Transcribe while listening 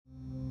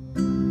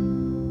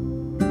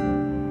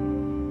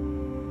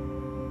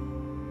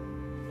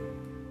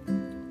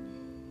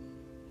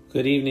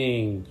Good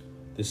evening.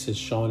 This is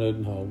Sean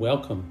Odenhall.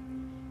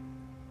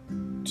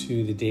 Welcome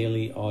to the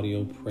daily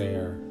audio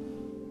prayer.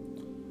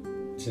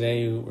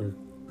 Today we're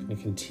going to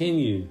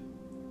continue,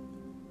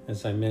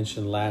 as I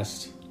mentioned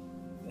last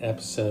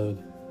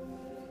episode,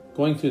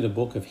 going through the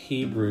book of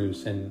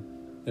Hebrews, and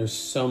there's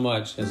so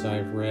much as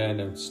I've read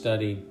and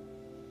studied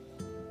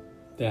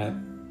that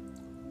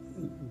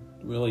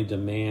really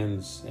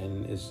demands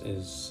and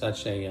is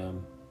such a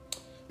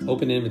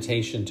open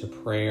invitation to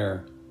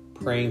prayer,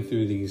 praying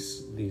through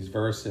these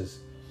verses.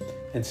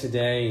 And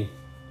today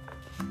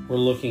we're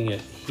looking at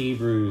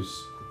Hebrews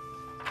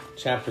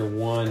chapter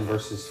 1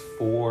 verses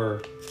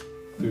 4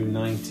 through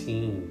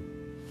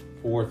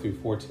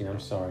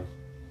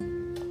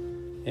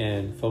 14,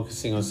 and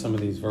focusing on some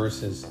of these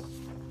verses.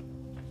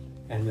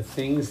 And the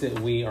things that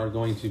we are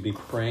going to be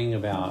praying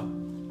about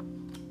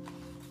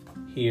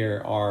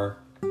here are,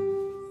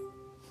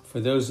 for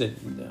those that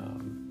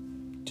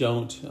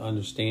don't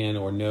understand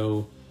or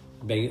know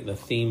the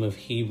theme of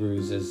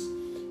Hebrews, is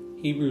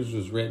Hebrews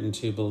was written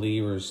to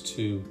believers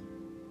who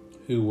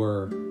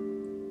were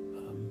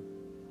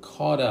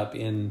caught up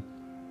in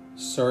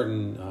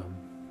certain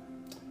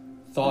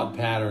thought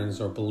patterns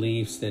or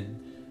beliefs that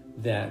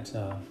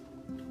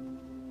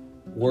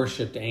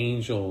worshipped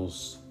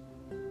angels,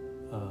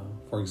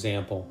 for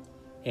example.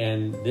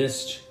 And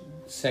this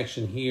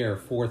section here,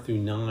 4 through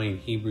 9,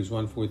 Hebrews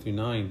 1, 4 through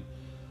 9,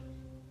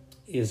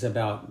 is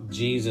about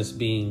Jesus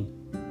being,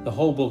 the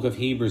whole book of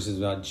Hebrews is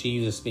about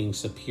Jesus being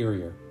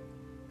superior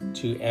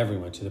to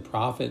everyone, to the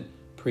prophet,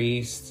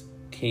 priests,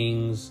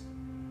 kings,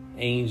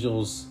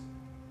 angels.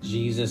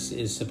 Jesus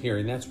is superior.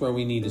 And that's where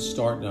we need to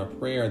start in our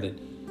prayer, that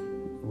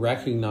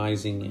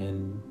recognizing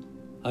and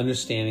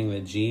understanding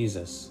that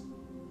Jesus,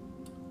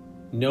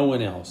 no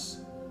one else,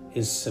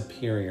 is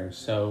superior.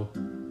 So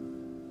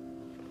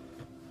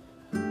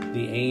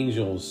the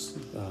angels,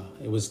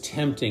 it was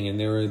tempting, and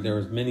there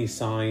was many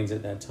signs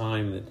at that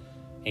time that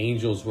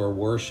angels were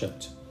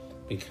worshipped,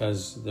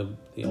 because the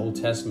Old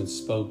Testament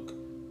spoke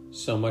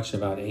so much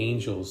about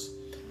angels.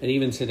 And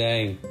even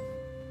today,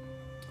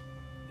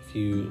 if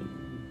you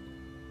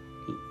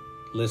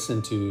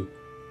listen to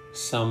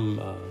some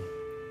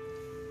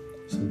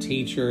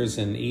teachers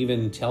and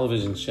even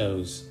television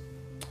shows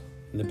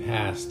in the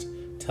past,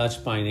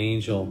 Touched by an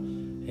Angel,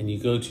 and you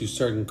go to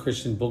certain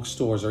Christian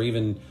bookstores or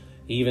even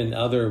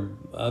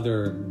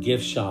other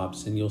gift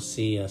shops, and you'll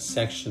see a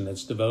section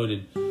that's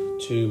devoted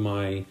to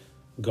my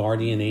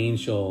guardian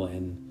angel,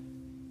 and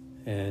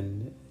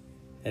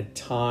at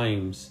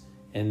times,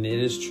 and it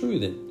is true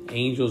that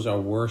angels are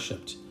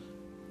worshipped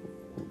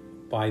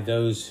by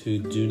those who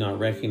do not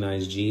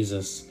recognize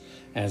Jesus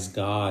as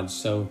God.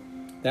 So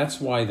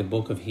that's why the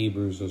book of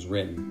Hebrews was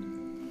written.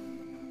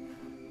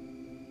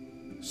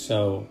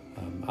 So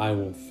I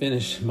will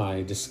finish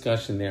my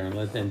discussion there and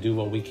let them do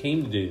what we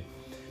came to do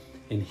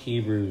in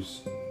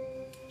Hebrews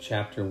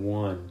chapter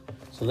 1.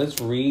 So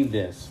let's read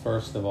this,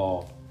 first of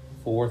all,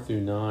 4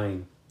 through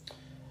 9.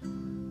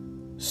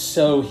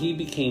 So he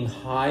became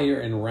higher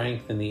in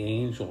rank than the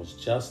angels,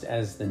 just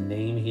as the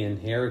name he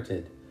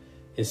inherited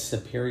is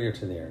superior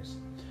to theirs.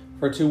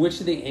 For to which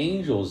of the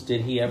angels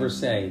did he ever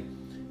say,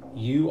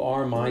 "You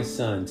are my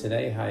son,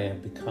 today I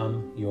have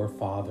become your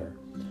father"?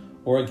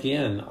 Or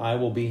again, "I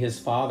will be his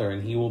father,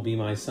 and he will be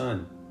my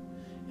son"?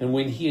 And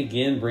when he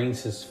again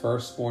brings his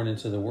firstborn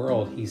into the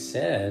world, he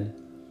said,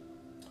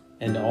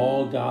 "And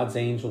all God's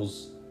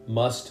angels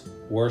must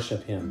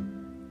worship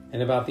him."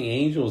 And about the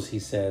angels he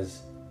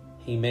says,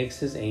 "He makes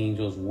his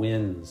angels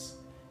winds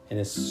and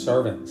his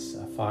servants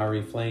a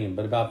fiery flame."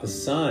 But about the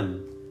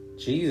Son,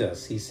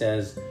 Jesus, he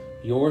says,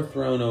 "Your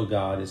throne, O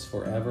God, is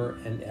forever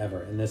and ever,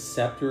 and the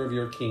scepter of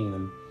your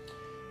kingdom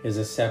is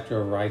a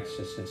scepter of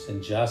righteousness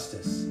and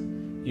justice.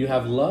 You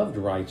have loved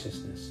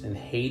righteousness and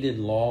hated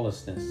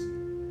lawlessness.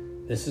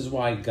 This is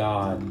why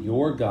God,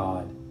 your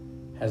God,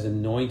 has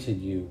anointed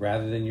you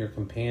rather than your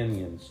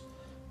companions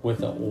with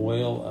the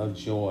oil of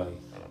joy.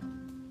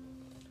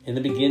 In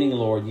the beginning,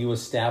 Lord, you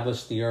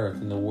established the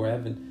earth, and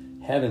the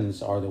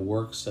heavens are the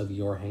works of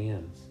your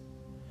hands.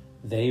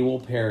 They will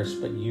perish,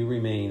 but you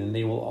remain, and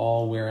they will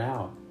all wear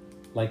out.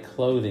 Like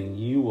clothing,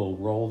 you will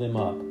roll them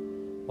up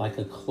like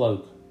a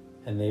cloak,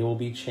 and they will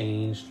be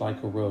changed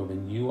like a robe.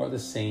 And you are the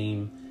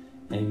same,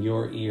 and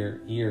your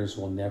years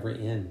will never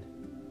end.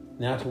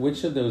 Now to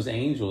which of those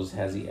angels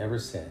has he ever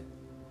said,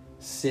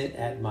 "Sit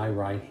at my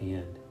right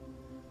hand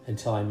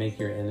until I make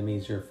your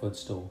enemies your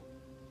footstool"?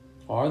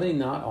 Are they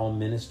not all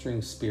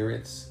ministering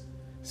spirits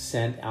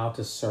sent out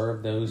to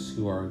serve those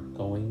who are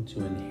going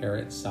to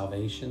inherit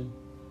salvation?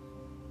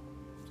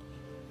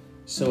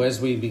 So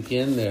as we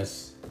begin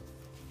this,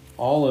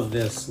 all of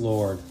this,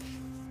 Lord,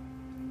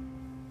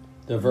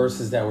 the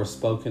verses that were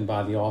spoken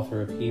by the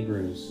author of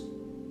Hebrews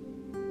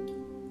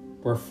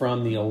were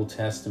from the Old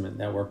Testament,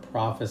 that were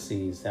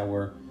prophecies that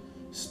were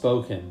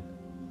spoken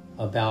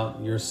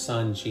about your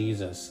Son,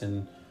 Jesus.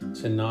 And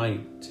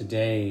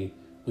today,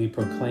 we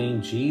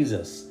proclaim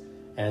Jesus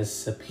as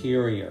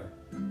superior,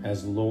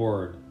 as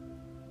Lord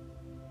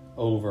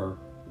over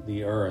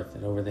the earth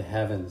and over the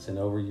heavens and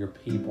over your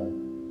people.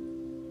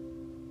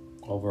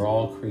 over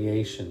all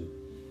creation.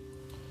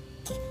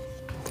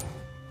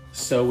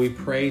 So we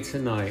pray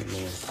tonight,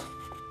 Lord.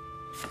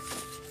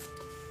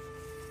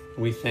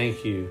 We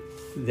thank you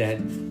that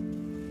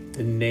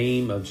the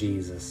name of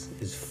Jesus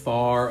is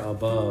far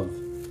above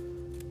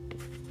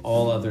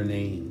all other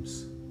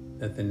names.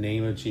 That the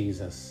name of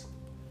Jesus,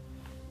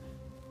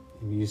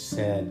 and you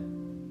said,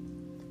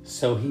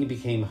 so he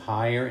became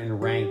higher in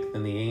rank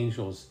than the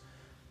angels,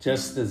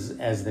 just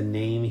as the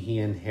name he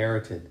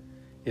inherited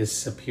is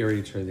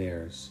superior to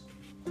theirs.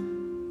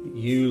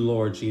 You,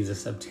 Lord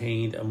Jesus,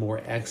 obtained a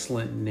more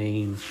excellent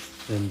name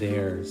than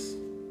theirs.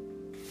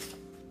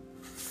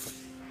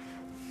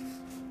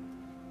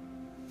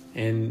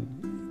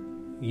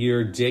 And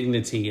your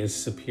dignity is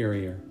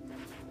superior.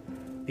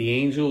 The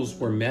angels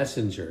were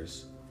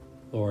messengers,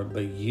 Lord,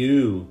 but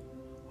you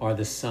are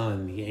the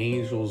Son. The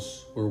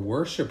angels were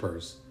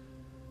worshipers,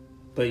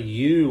 but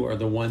you are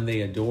the one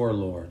they adore,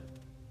 Lord,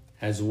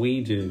 as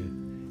we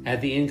do.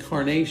 At the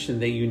incarnation,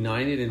 they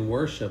united in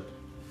worship,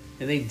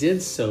 and they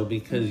did so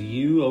because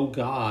you, O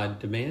God,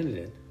 demanded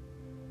it.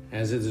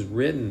 As it is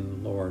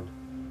written, Lord,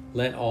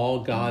 let all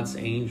God's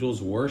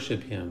angels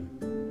worship him.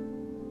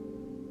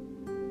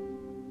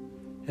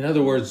 In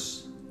other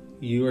words,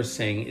 you are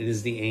saying it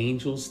is the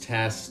angel's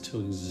task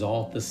to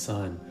exalt the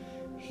Son.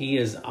 He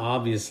is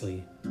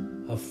obviously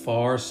a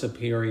far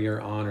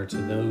superior honor to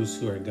those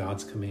who are at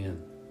God's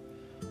command,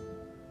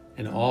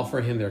 and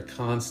offer him their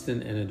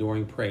constant and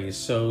adoring praise.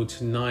 So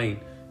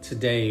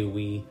today,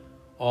 we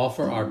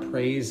offer our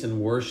praise and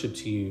worship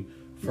to you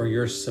for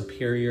your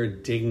superior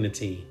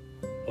dignity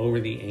over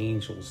the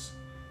angels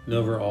and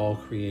over all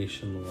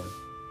creation, Lord.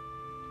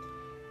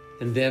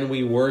 And then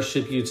we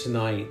worship you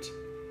tonight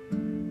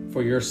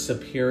for your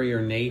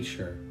superior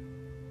nature,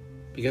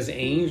 because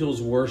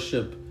angels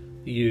worship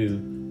you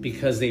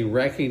because they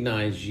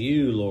recognize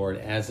you, Lord,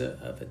 as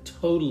of a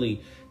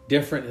totally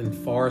different and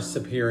far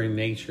superior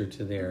nature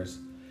to theirs.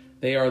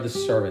 They are the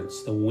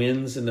servants, the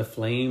winds and the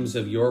flames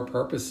of your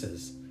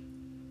purposes.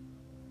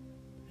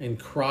 In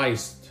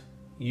Christ,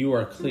 you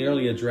are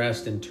clearly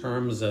addressed in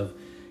terms of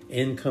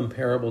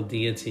incomparable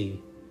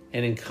deity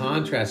and in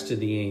contrast to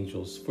the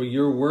angels. For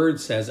your word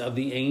says, of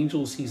the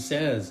angels he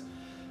says,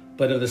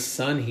 but of the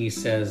Son he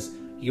says,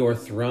 your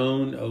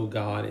throne, O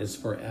God, is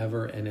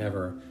forever and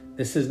ever.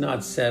 This is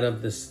not said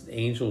of the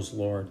angels,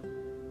 Lord.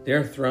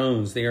 Their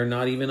thrones, they are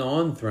not even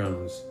on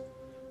thrones.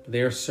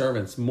 They are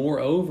servants.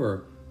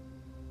 Moreover,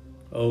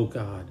 O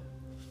God,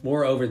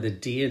 moreover, the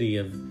deity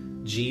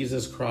of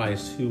Jesus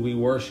Christ, who we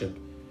worship,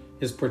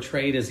 is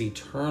portrayed as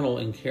eternal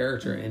in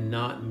character and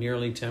not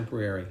merely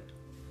temporary.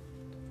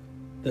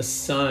 The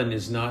Son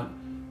is not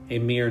a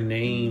mere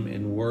name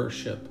in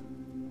worship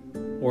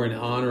or in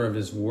honor of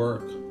his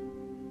work,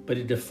 but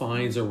it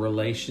defines a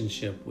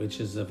relationship which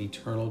is of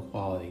eternal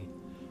quality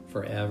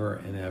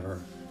forever and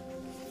ever.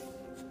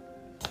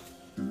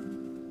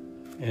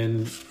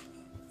 And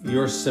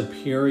your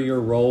superior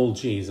role,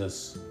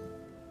 Jesus,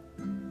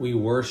 we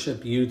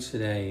worship you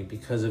today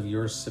because of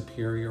your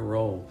superior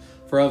role.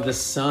 For of the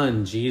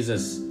Son,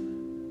 Jesus,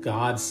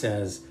 God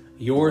says,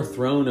 your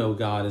throne, O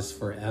God, is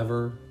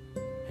forever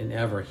and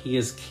ever. He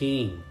is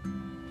King.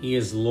 He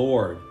is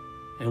Lord.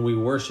 And we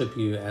worship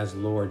you as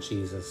Lord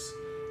Jesus.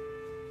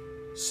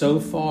 So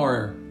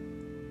far,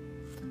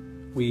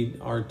 we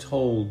are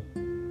told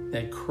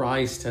that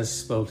Christ has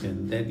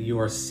spoken, that you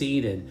are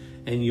seated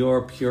and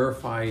your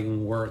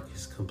purifying work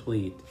is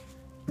complete.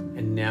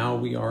 And now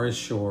we are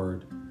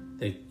assured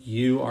that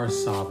you are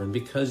sovereign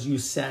because you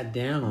sat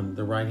down at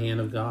the right hand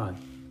of God.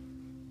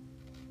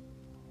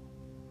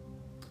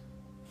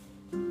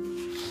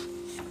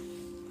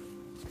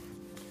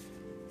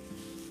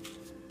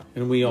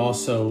 And we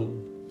also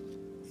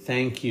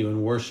thank you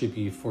and worship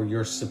you for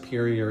your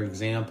superior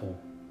example.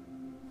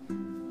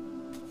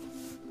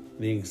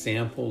 The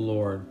example,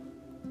 Lord,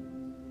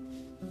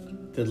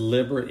 the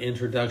deliberate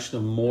introduction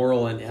of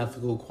moral and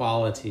ethical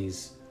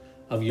qualities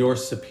of your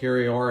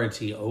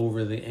superiority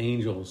over the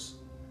angels.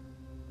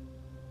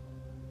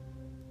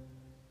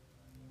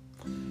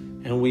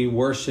 And we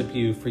worship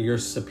you for your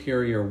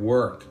superior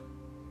work,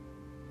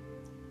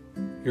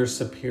 your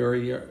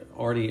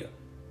superiority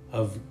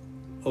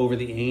over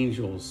the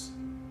angels.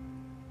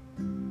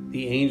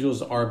 The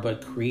angels are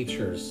but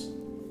creatures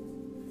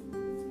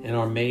and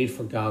are made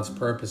for God's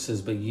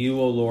purposes, but you,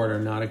 O Lord, are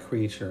not a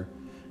creature.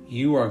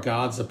 You are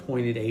God's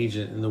appointed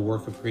agent in the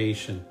work of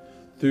creation.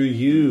 Through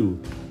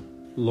you,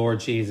 Lord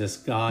Jesus,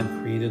 God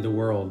created the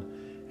world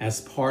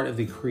as part of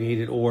the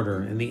created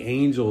order, and the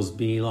angels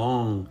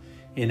belong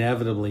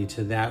inevitably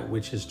to that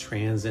which is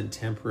transient,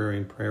 temporary,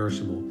 and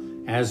perishable,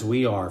 as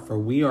we are, for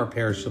we are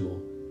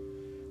perishable.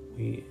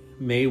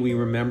 May we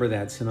remember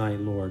that tonight,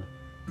 Lord,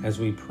 as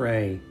we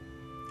pray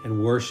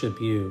and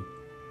worship you,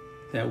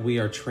 that we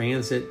are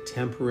transient,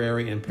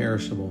 temporary, and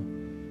perishable,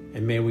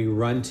 and may we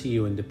run to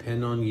you and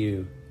depend on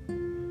you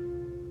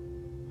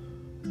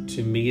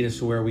to meet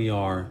us where we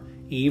are.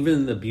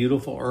 Even the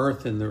beautiful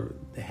earth and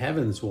the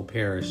heavens will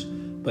perish,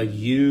 but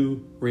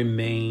you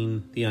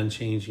remain the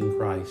unchanging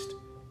Christ.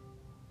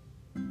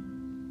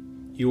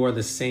 You are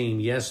the same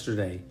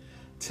yesterday,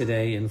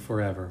 today and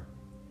forever.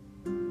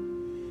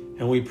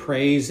 And we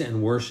praise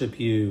and worship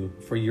you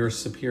for your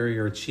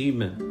superior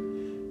achievement.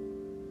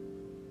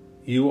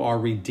 You are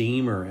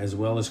Redeemer as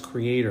well as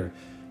Creator.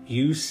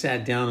 You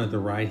sat down at the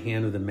right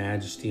hand of the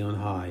Majesty on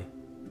high.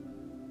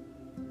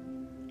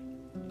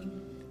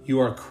 You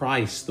are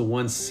Christ, the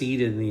one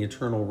seated in the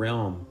eternal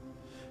realm.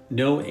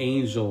 No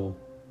angel,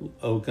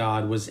 O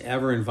God, was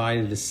ever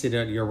invited to sit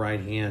at your right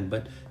hand,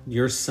 but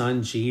your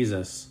Son,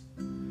 Jesus.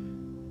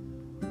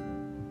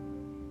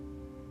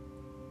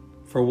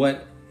 For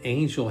what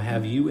angel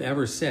have you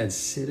ever said,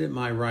 sit at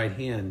my right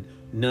hand?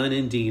 None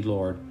indeed,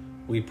 Lord.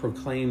 We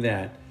proclaim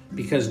that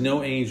because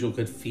no angel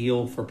could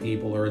feel for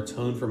people or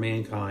atone for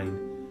mankind.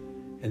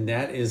 And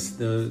that is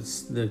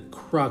the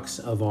crux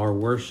of our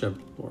worship,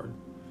 Lord.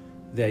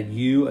 That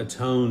you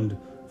atoned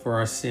for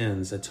our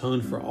sins,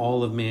 atoned for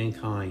all of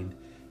mankind.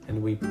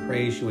 And we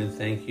praise you and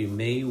thank you.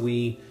 May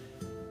we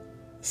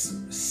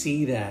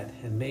see that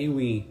and may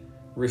we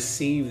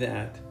receive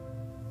that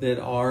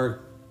our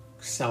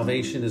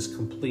salvation is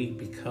complete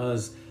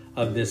because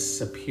of this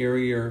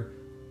superior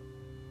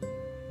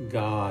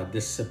God,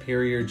 this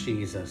superior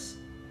Jesus.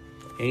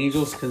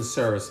 Angels can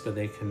serve us, but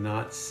they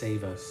cannot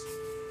save us.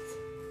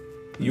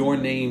 Your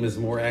name is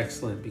more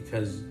excellent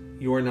because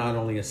you are not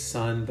only a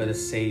son, but a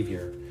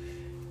savior.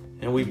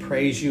 And we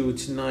praise you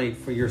tonight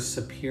for your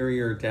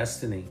superior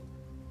destiny.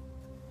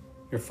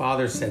 Your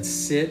Father said,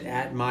 sit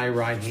at my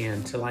right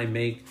hand till I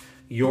make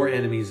your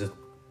enemies a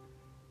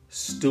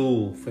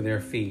stool for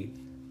their feet.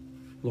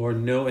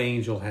 Lord, no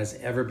angel has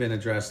ever been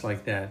addressed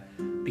like that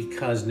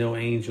because no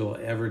angel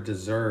ever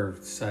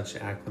deserved such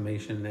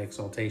acclamation and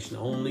exaltation.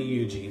 Only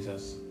you,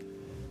 Jesus.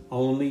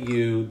 Only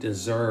you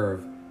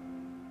deserve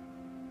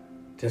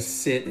to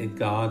sit at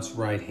God's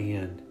right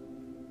hand.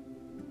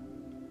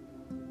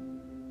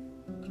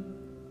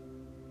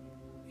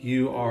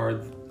 You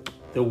are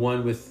the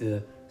one with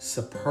the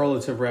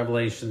superlative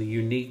revelation, the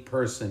unique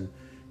person,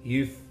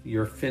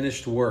 your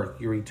finished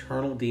work, your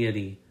eternal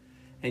deity,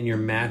 and your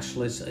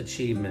matchless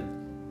achievement.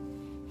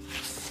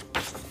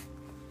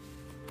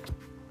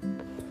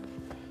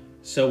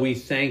 So we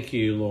thank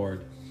you,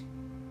 Lord,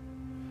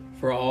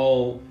 for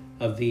all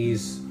of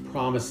these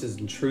promises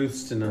and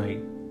truths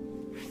tonight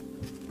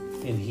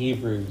in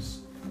Hebrews.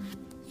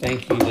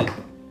 Thank you that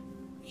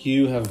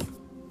you have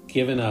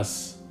given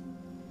us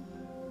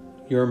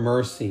your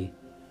mercy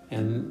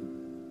and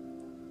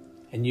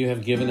you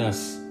have given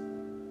us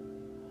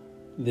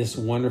this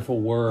wonderful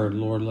word.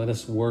 Lord, let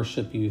us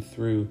worship you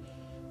through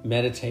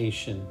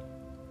meditation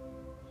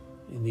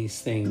in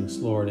these things,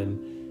 Lord,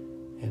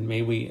 and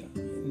may we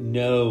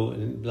know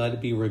and let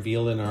it be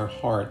revealed in our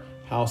heart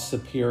how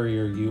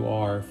superior you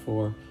are.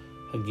 For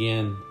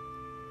again,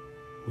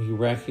 we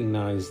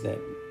recognize that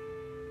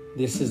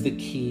this is the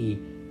key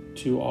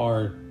to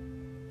our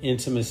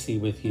intimacy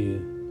with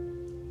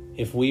you.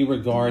 If we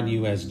regard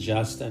you as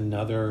just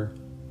another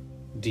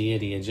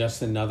deity, and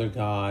just another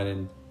God,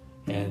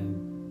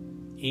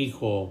 and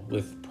equal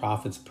with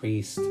prophets,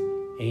 priests,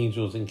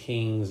 angels, and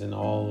kings, and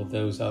all of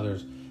those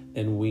others,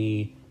 then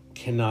we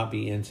cannot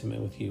be intimate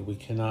with you. We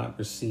cannot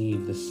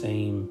receive the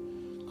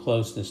same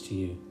closeness to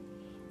you.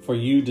 For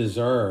you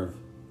deserve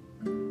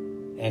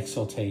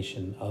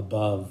exaltation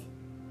above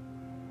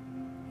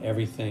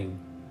everything,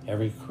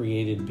 every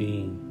created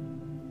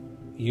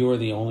being. You are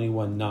the only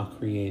one not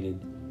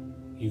created.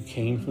 You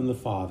came from the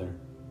Father,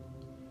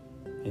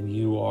 and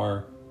you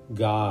are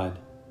God,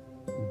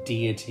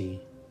 deity.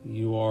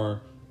 You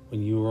are,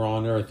 when you were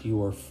on earth, you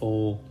were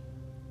full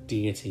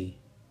deity.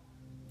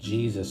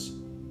 Jesus,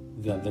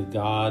 the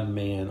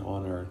God-man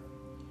on earth.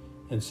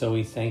 And so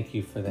we thank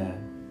you for that.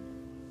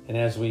 And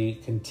as we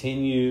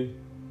continue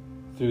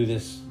through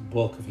this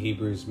book of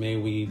Hebrews, may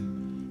we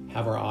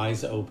have our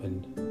eyes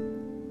opened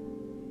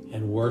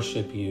and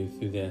worship you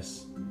through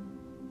this.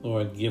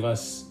 Lord, give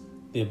us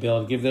the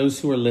ability, give those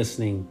who are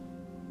listening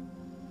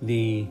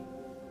the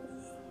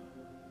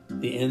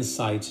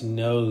insight to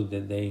know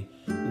that they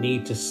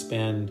need to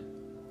spend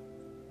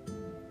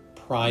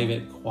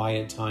private,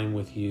 quiet time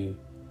with you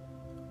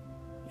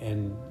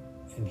and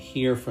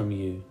hear from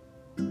you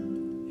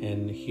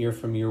and hear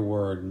from your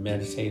word,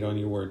 meditate on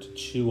your word, to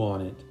chew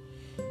on it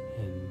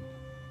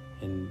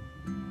and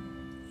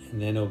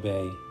then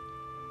obey.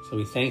 So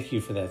we thank you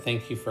for that.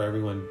 Thank you for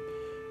everyone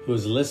who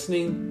is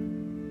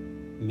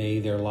listening. May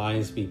their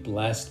lives be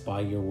blessed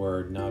by your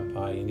word, not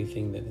by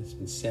anything that has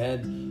been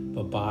said,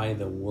 but by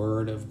the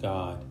word of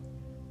God.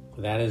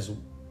 That is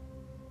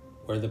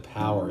where the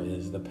power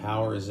is. The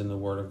power is in the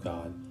word of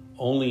God,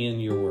 only in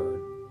your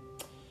word.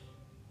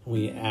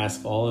 We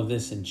ask all of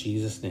this in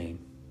Jesus' name.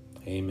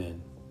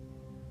 Amen.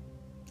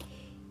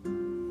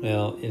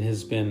 Well, it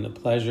has been a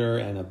pleasure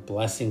and a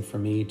blessing for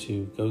me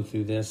to go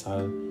through this.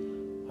 I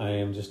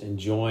am just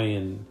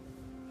enjoying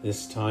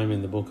this time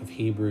in the book of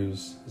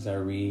Hebrews as I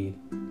read.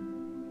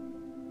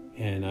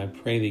 And I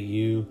pray that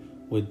you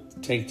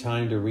would take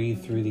time to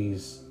read through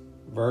these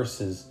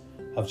verses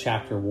of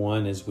chapter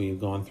 1 as we've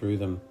gone through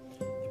them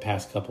the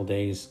past couple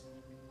days,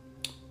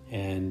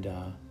 and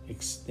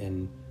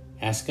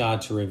Ask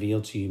God to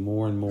reveal to you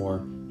more and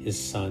more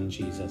His Son,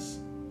 Jesus.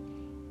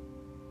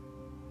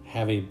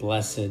 Have a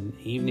blessed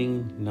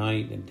evening,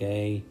 night, and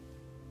day,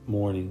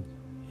 morning,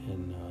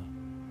 in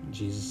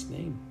Jesus'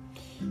 name.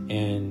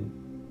 And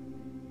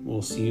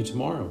we'll see you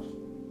tomorrow.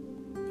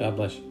 God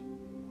bless you.